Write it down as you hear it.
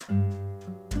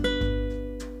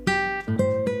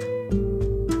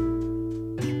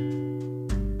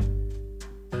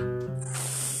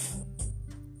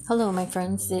Hello, my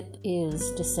friends. It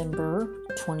is December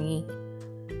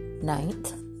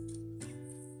 29th,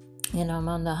 and I'm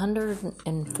on the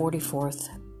 144th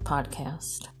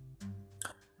podcast.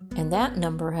 And that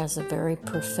number has a very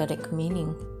prophetic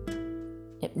meaning.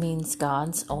 It means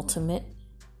God's ultimate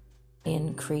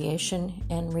in creation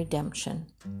and redemption.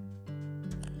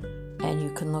 And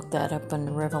you can look that up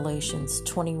in Revelations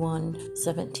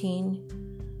 21:17,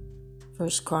 1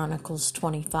 Chronicles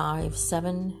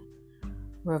 25:7,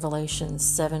 Revelations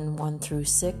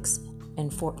 7:1-6,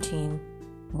 and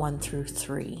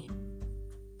 14:1-3.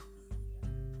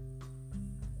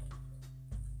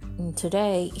 And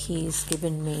today he's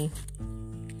given me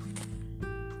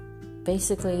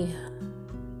basically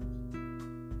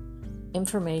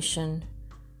information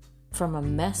from a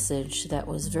message that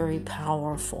was very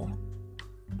powerful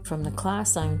from the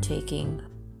class I'm taking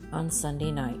on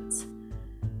Sunday nights.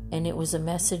 And it was a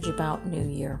message about New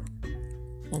Year.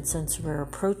 And since we're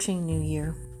approaching New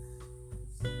Year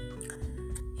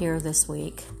here this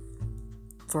week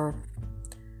for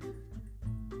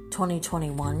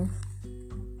 2021,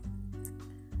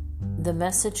 the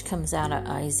message comes out of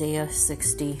Isaiah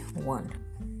 61.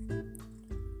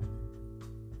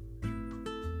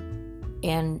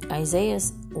 And Isaiah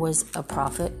was a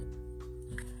prophet,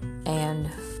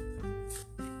 and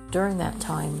during that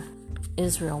time,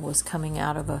 Israel was coming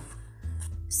out of a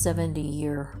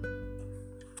 70-year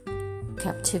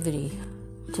captivity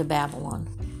to Babylon.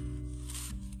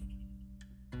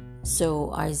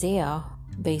 So Isaiah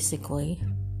basically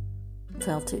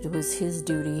felt it was his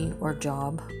duty or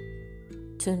job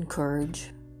to encourage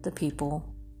the people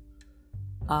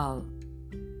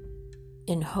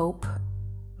in hope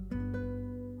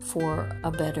for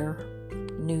a better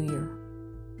New Year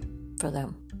for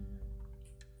them.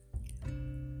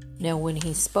 Now, when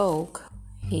he spoke,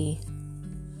 he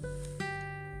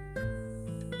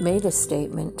made a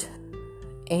statement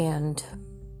and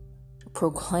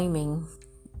proclaiming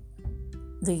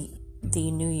the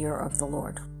New Year of the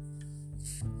Lord.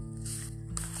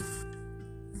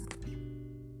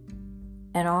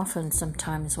 And often,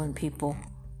 sometimes when people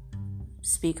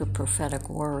speak a prophetic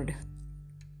word,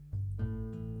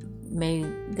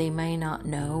 they may not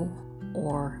know,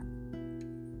 or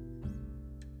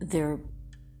they're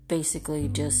basically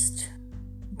just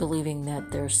believing that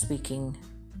they're speaking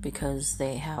because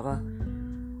they have a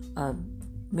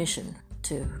mission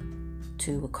to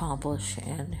accomplish.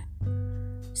 And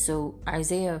so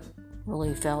Isaiah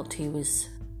really felt he was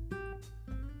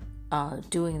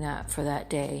doing that for that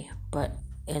day, but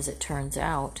as it turns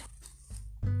out,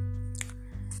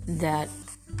 that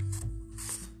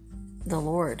the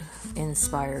Lord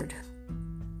inspired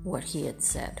what he had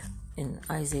said in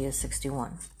Isaiah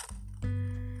 61.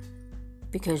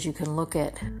 Because you can look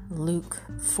at Luke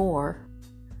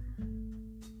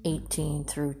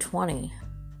 4:18-20,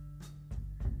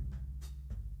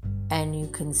 and you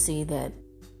can see that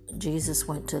Jesus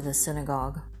went to the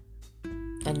synagogue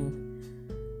in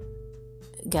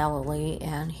Galilee,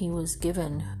 and he was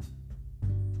given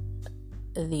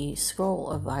the scroll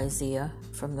of Isaiah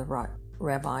from the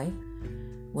rabbi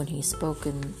when he spoke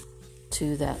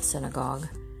to that synagogue.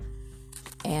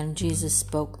 And Jesus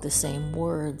spoke the same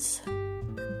words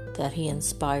that he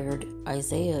inspired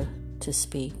Isaiah to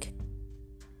speak.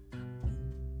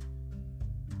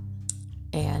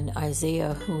 And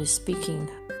Isaiah, who was speaking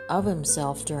of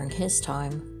himself during his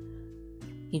time,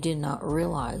 he did not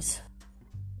realize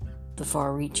the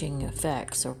far-reaching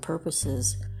effects or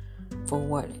purposes for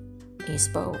what he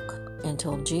spoke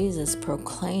until Jesus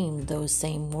proclaimed those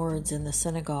same words in the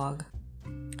synagogue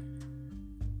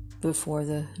before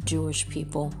the Jewish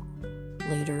people,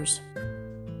 leaders.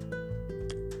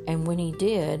 And when he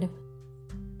did,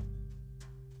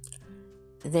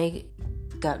 they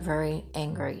got very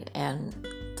angry, and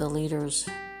the leaders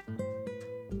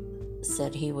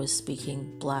said he was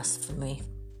speaking blasphemy.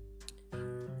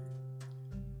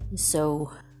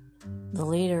 So the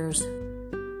leaders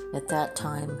at that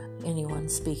time, anyone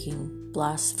speaking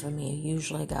blasphemy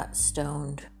usually got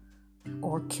stoned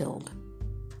or killed.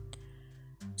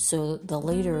 So the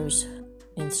leaders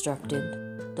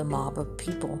instructed the mob of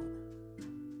people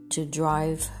to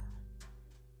drive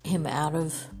him out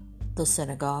of the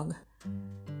synagogue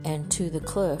and to the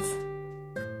cliff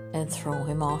and throw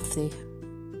him off the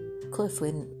cliff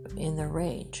in their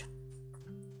rage.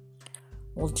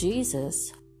 Well,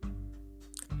 Jesus,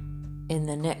 in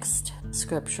the next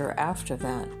scripture after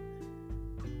that,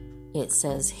 it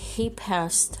says, he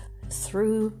passed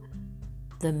through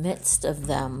the midst of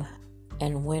them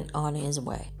and went on his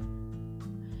way.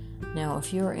 Now,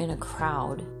 if you're in a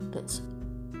crowd that's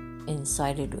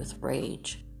incited with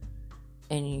rage,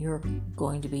 and you're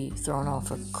going to be thrown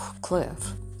off a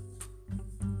cliff.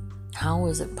 How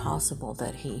is it possible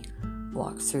that he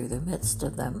walked through the midst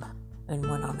of them and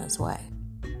went on his way?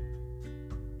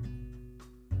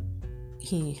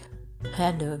 He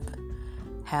had to have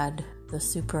had the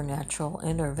supernatural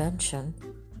intervention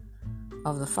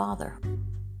of the Father.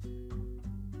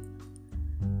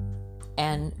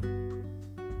 And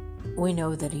we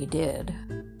know that he did.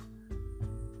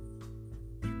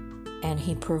 And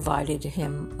he provided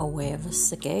him a way of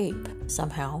escape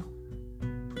somehow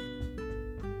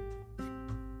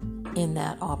in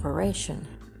that operation,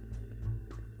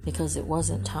 because it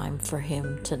wasn't time for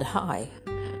him to die.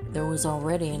 There was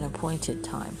already an appointed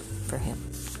time for him.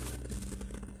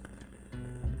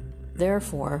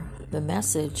 Therefore, the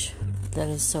message that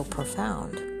is so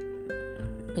profound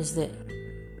is that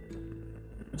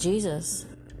Jesus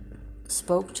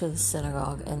spoke to the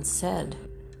synagogue and said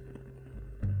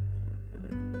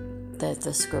that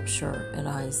the scripture in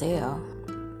Isaiah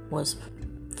was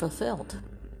fulfilled,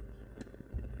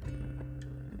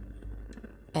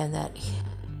 and that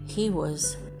he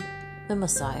was the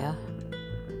Messiah,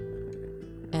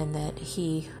 and that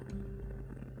he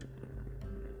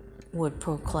would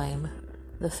proclaim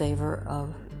the favor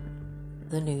of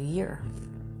the new year,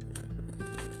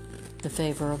 the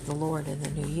favor of the Lord in the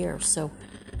new year. So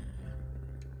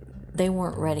they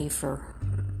weren't ready for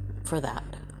that,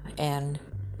 and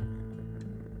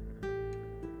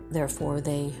therefore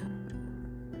they,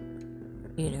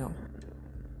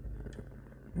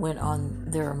 went on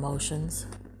their emotions,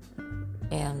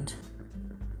 and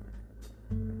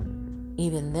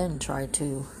even then tried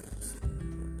to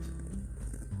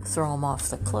throw him off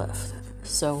the cliff.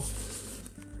 So,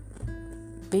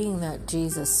 being that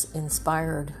Jesus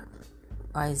inspired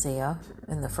Isaiah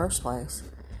in the first place,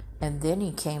 and then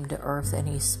he came to earth and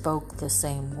he spoke the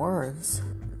same words,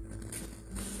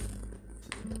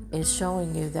 is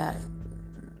showing you that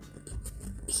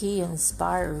he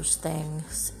inspires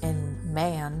things in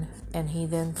man and he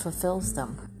then fulfills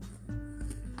them.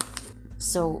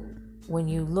 So when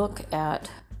you look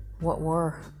at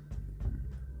where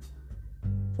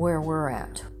we're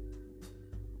at,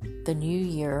 the new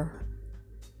year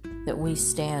that we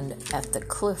stand at the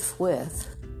cliff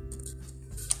with,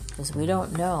 because we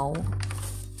don't know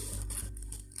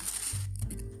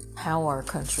how our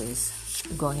country's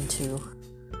going to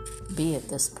be at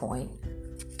this point,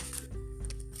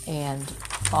 and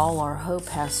all our hope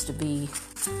has to be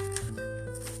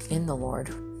in the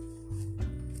Lord,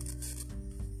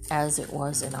 as it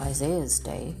was in Isaiah's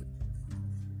day.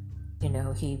 He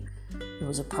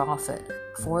was a prophet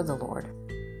for the Lord,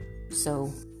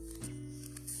 so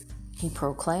he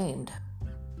proclaimed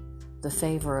the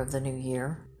favor of the new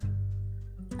year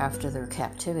after their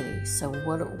captivity. So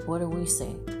what do we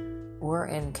see? We're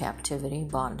in captivity,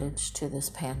 bondage to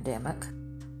this pandemic,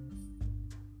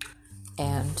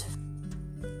 and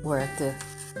we're at the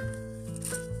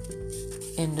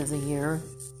end of the year,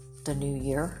 the new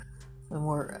year, and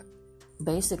we're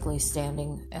basically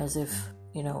standing as if,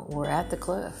 we're at the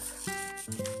cliff.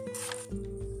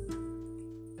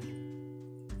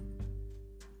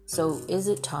 So is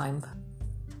it time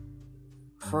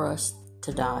for us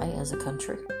to die as a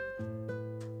country?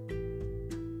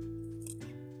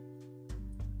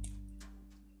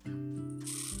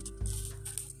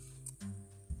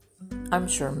 I'm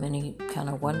sure many kind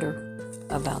of wonder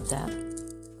about that.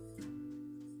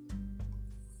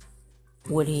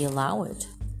 Would he allow it,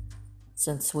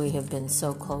 since we have been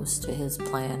so close to his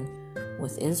plan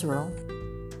with Israel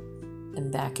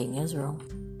and backing Israel?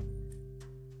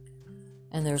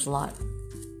 And there's a lot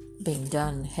being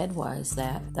done headwise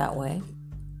that way.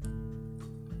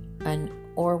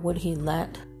 Or would he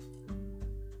let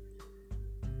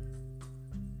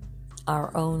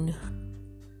our own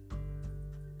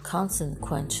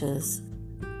consequences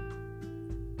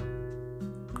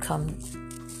come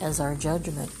as our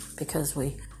judgment, because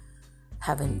we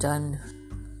haven't done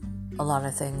a lot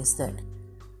of things that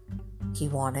he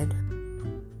wanted?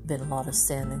 Been a lot of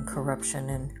sin and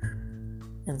corruption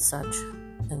and such,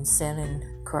 and sin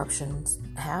and corruption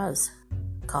has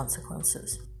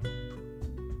consequences,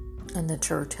 and the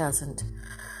church hasn't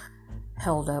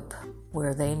held up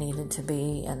where they needed to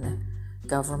be, and the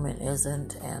government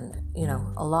isn't, and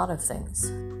a lot of things,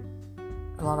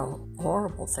 a lot of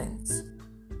horrible things.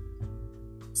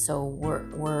 So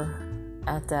we're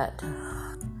at that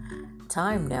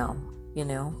time now,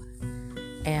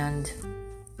 and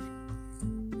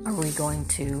are we going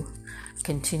to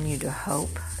continue to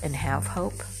hope and have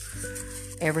hope?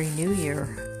 Every new year,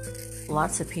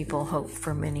 lots of people hope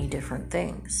for many different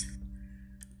things,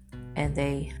 and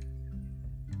they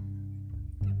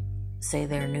say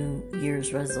their New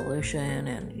Year's resolution,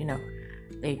 and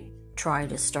they try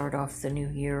to start off the new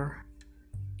year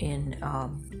in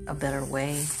a better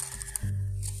way.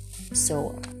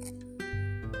 So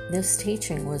this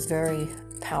teaching was very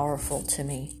powerful to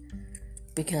me,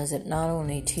 because it not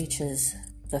only teaches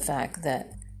the fact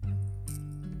that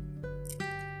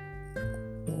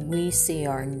we see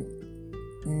our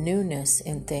newness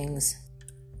in things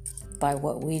by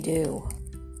what we do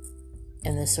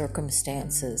and the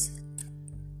circumstances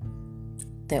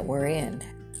that we're in,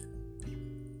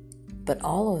 but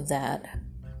all of that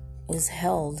is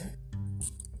held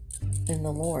in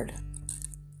the Lord.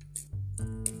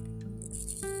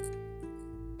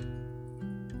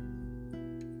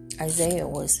 Isaiah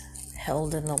was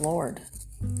held in the Lord,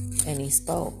 and he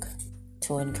spoke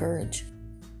to encourage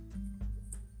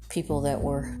people that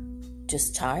were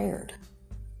just tired.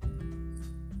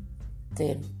 They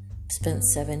had spent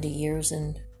 70 years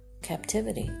in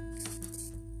captivity.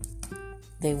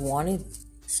 They wanted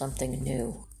something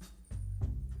new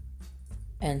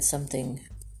and something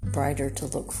brighter to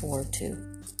look forward to.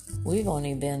 We've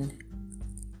only been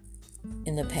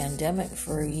in the pandemic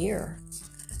for a year,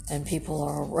 and people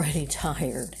are already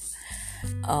tired.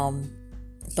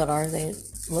 But are they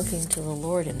looking to the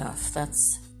Lord enough?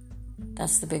 That's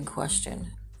the big question.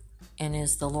 And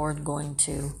is the Lord going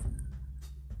to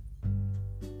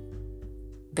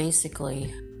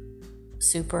basically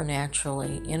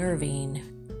supernaturally intervene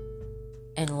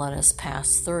and let us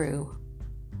pass through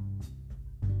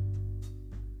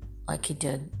like he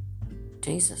did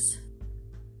Jesus?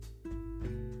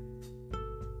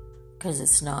 Because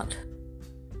it's not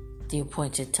the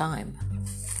appointed time.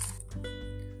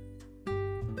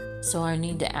 So I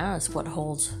need to ask, what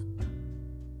holds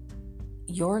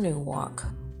your new walk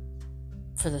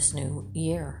for this new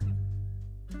year,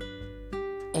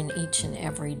 and each and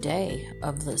every day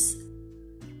of this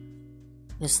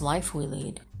life we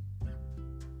lead?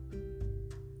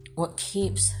 What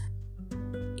keeps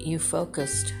you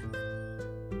focused,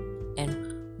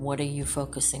 and what are you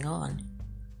focusing on?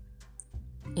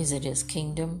 Is it his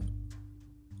kingdom,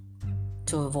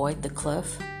 to avoid the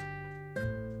cliff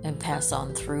and pass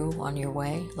on through on your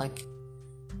way, like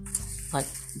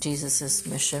Jesus'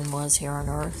 mission was here on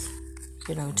earth,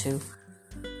 to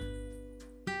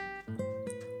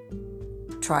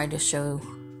try to show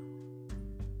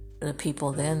the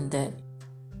people then that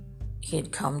he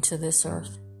had come to this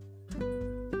earth?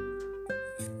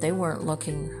 They weren't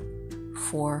looking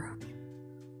for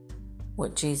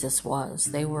what Jesus was.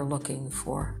 They were looking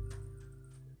for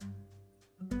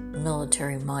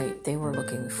military might. They were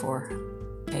looking for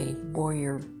a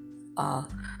warrior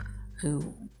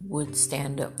who would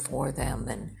stand up for them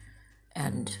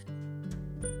and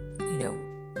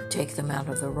take them out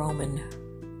of the Roman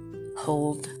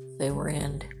hold they were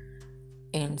in.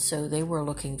 And so they were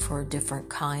looking for a different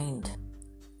kind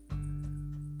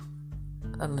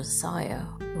of Messiah,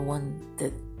 the one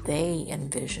that they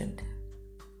envisioned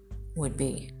would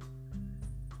be.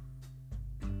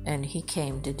 And he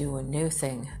came to do a new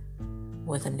thing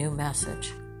with a new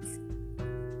message.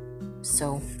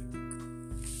 So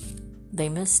they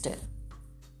missed it.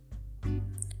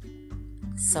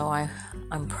 So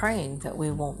I'm praying that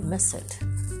we won't miss it.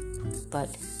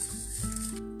 But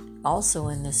also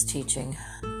in this teaching,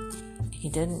 he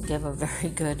didn't give a very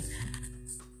good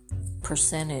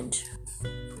percentage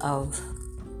of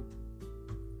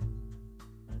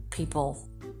people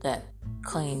that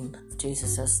claim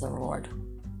Jesus as their Lord.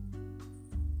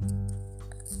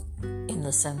 In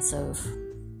the sense of,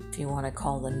 if you want to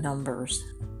call the numbers,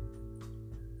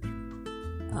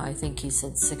 I think he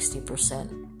said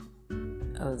 60%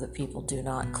 of the people do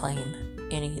not claim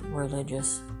any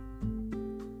religious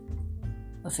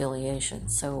affiliation.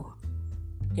 So,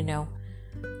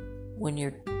 when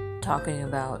you're talking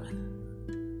about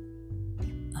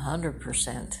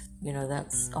 100%,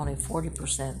 that's only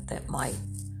 40% that might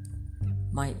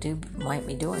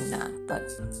be doing that. But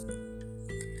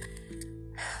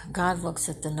God looks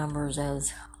at the numbers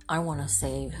as, I want to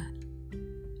save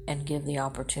and give the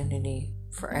opportunity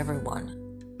for everyone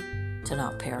to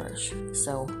not perish.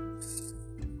 So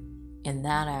in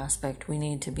that aspect, we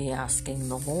need to be asking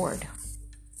the Lord,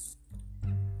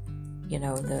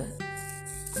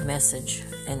 the message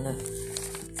and the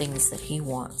things that he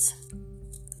wants.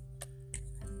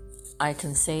 I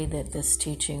can say that this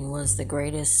teaching was the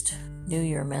greatest New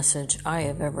Year message I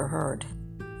have ever heard.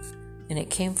 And it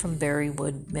came from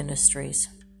Berrywood Ministries.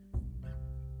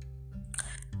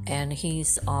 And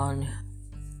he's on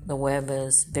the web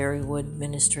as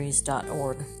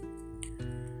berrywoodministries.org.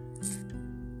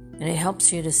 And it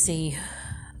helps you to see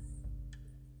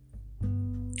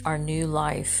our new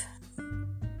life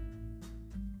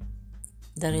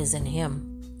that is in him,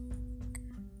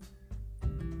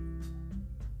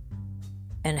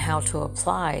 and how to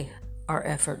apply our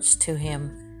efforts to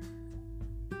him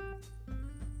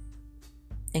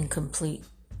in complete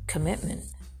commitment.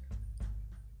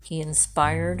 He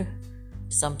inspired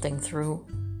something through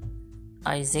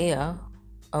Isaiah,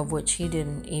 of which he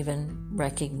didn't even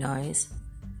recognize,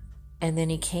 and then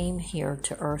he came here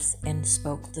to earth and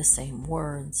spoke the same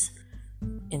words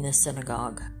in the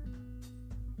synagogue.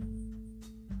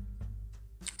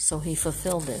 So he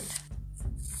fulfilled it.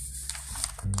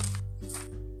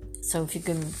 So if you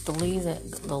can believe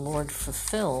that the Lord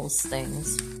fulfills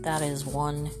things, that is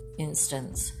one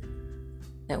instance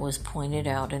that was pointed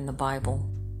out in the Bible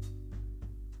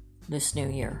this new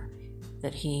year,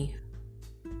 that he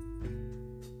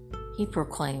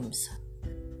proclaims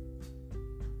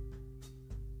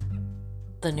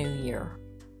the new year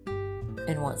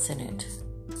and what's in it.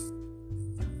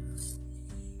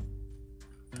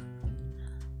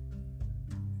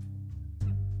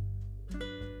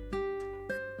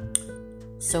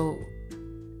 So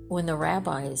when the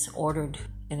rabbis ordered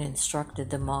and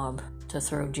instructed the mob to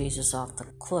throw Jesus off the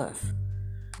cliff,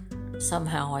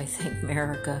 somehow I think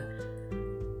America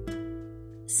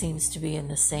seems to be in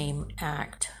the same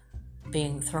act,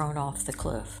 being thrown off the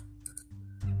cliff.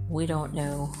 We don't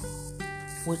know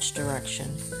which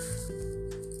direction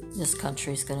this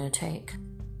country's going to take.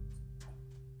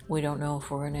 We don't know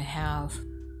if we're going to have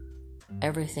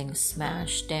everything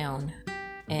smashed down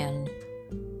and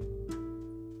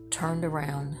turned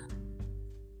around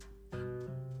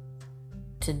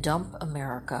to dump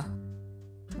America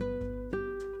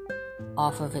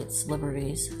off of its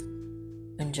liberties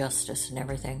and justice and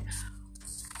everything,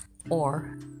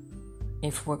 or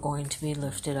if we're going to be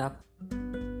lifted up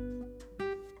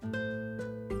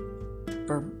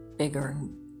for bigger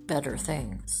and better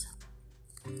things.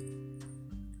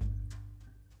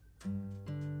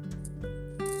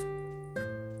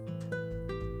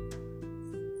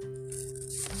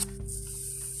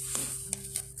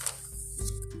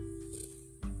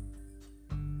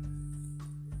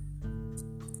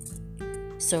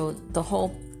 So the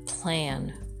whole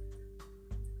plan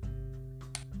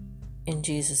in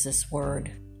Jesus' word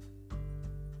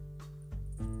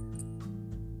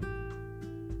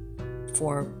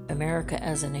for America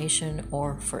as a nation,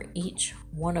 or for each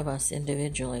one of us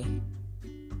individually,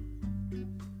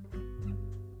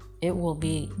 it will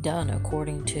be done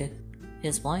according to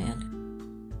his plan.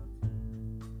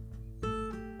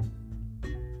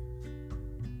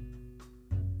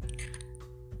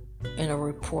 In a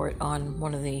report on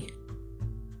one of the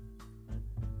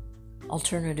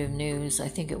alternative news, I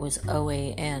think it was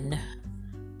OAN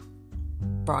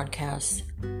broadcast,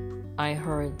 I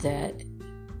heard that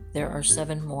there are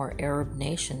 7 more Arab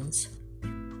nations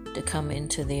to come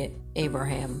into the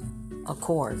Abraham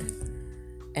Accord,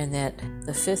 and that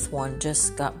the 5th one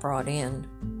just got brought in,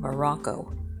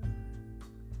 Morocco.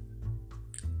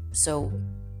 So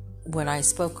when I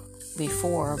spoke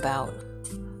before about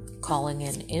calling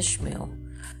in Ishmael,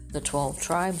 the 12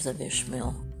 tribes of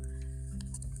Ishmael,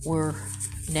 we're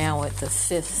now at the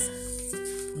 5th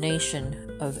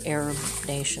nation of Arab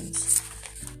nations,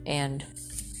 and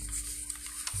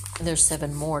there's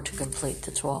 7 more to complete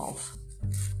the 12.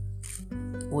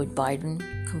 Would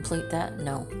Biden complete that?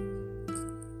 No,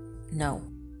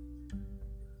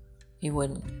 he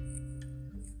wouldn't.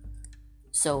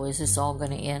 So is this all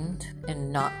going to end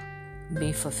and not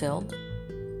be fulfilled?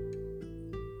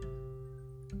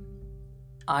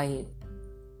 I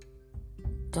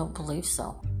don't believe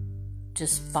so.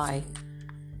 Just by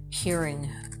hearing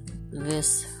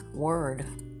this word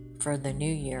for the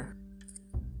new year,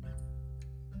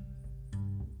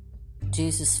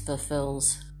 Jesus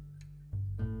fulfills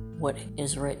what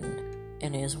is written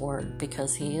in his word,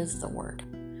 because he is the word.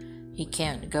 He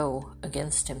can't go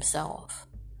against himself.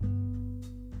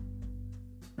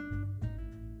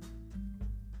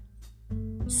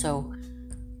 So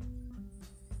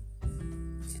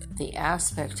the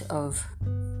aspect of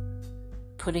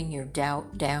putting your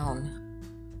doubt down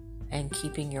and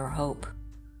keeping your hope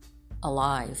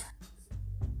alive,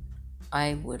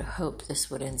 I would hope this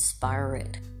would inspire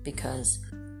it, because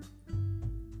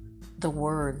the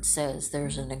word says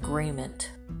there's an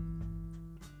agreement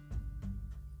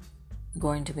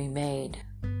going to be made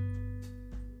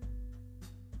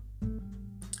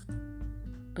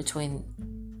between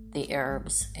the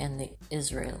Arabs and the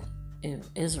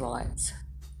Israelites.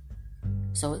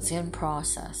 So it's in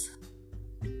process.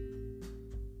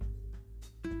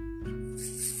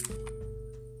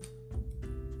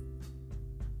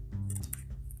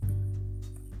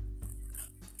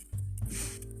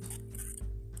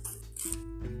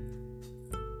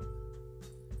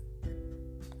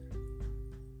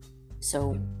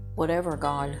 So whatever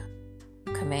God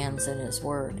commands in His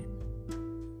Word,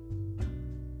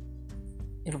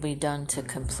 it'll be done to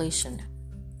completion,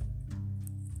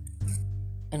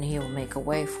 and He will make a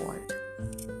way for it.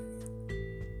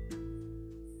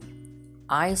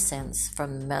 I sense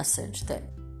from the message that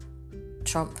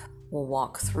Trump will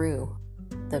walk through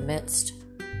the midst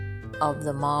of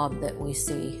the mob that we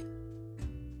see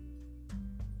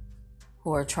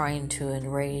who are trying to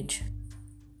enrage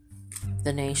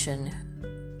the nation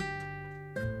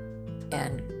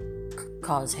and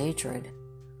cause hatred.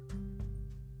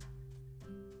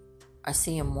 I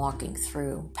see him walking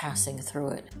through, passing through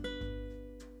it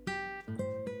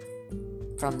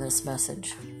from this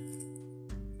message.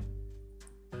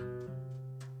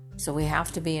 So we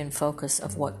have to be in focus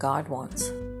of what God wants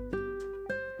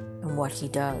and what He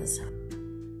does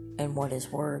and what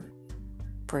His Word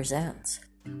presents,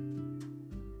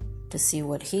 to see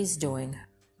what He's doing,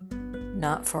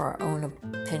 not for our own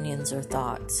opinions or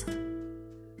thoughts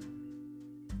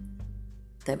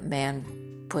that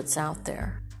man puts out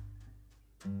there.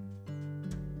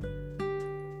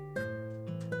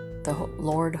 The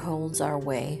Lord holds our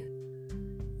way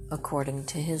according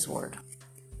to His Word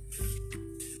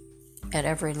at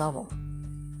every level.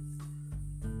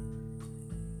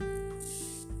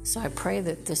 So I pray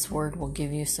that this word will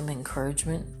give you some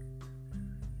encouragement,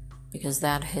 because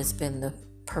that has been the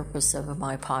purpose of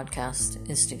my podcast,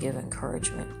 is to give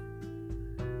encouragement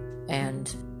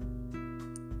and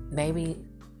maybe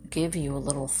give you a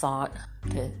little thought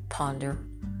to ponder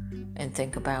and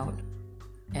think about,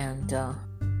 and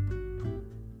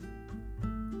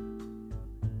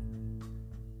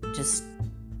just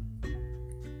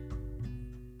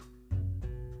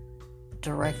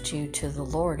direct you to the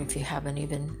Lord if you haven't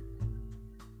even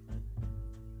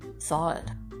thought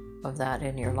of that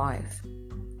in your life.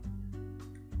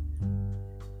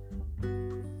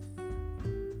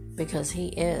 Because He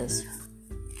is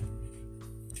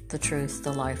the truth,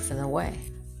 the life, and the way,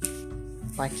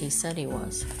 like He said He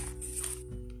was.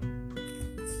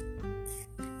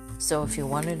 So if you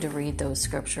wanted to read those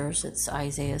scriptures, it's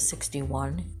Isaiah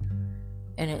 61,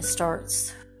 and it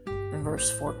starts in verse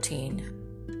 14.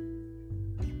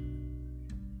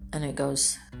 And it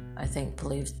goes, I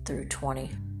believe through 20.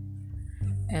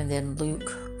 And then Luke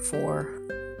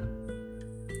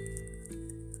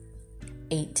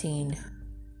 4:18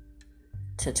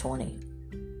 to 20.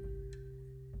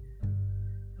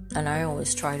 And I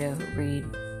always try to read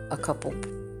a couple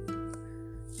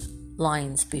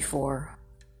lines before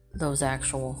those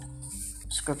actual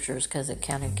scriptures, because it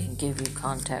kind of can give you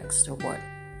context of what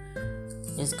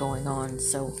is going on.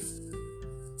 So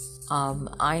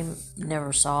I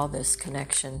never saw this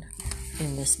connection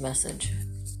in this message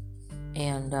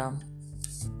and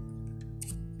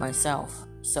myself.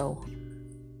 So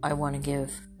I want to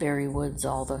give Barry Woods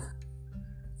all the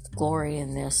glory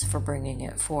in this for bringing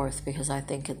it forth, because I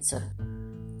think it's a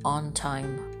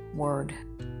on-time word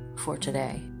for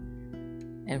today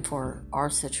and for our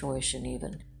situation,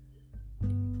 even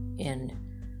in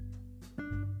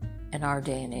our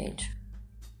day and age.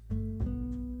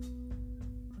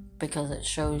 Because it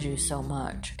shows you so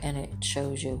much, and it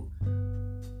shows you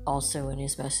also in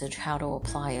his message how to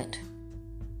apply it.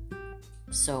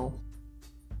 So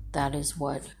that is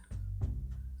what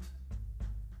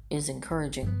is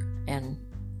encouraging. And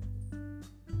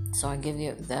so I give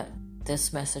you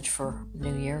this message for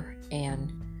New Year,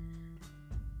 and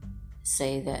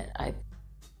say that I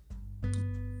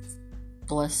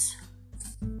bless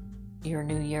your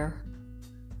New Year,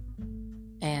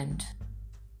 and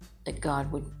that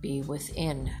God would be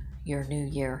within your New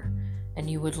Year, and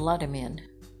you would let Him in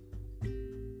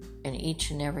each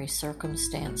and every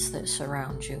circumstance that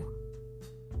surrounds you.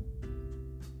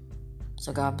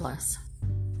 So God bless.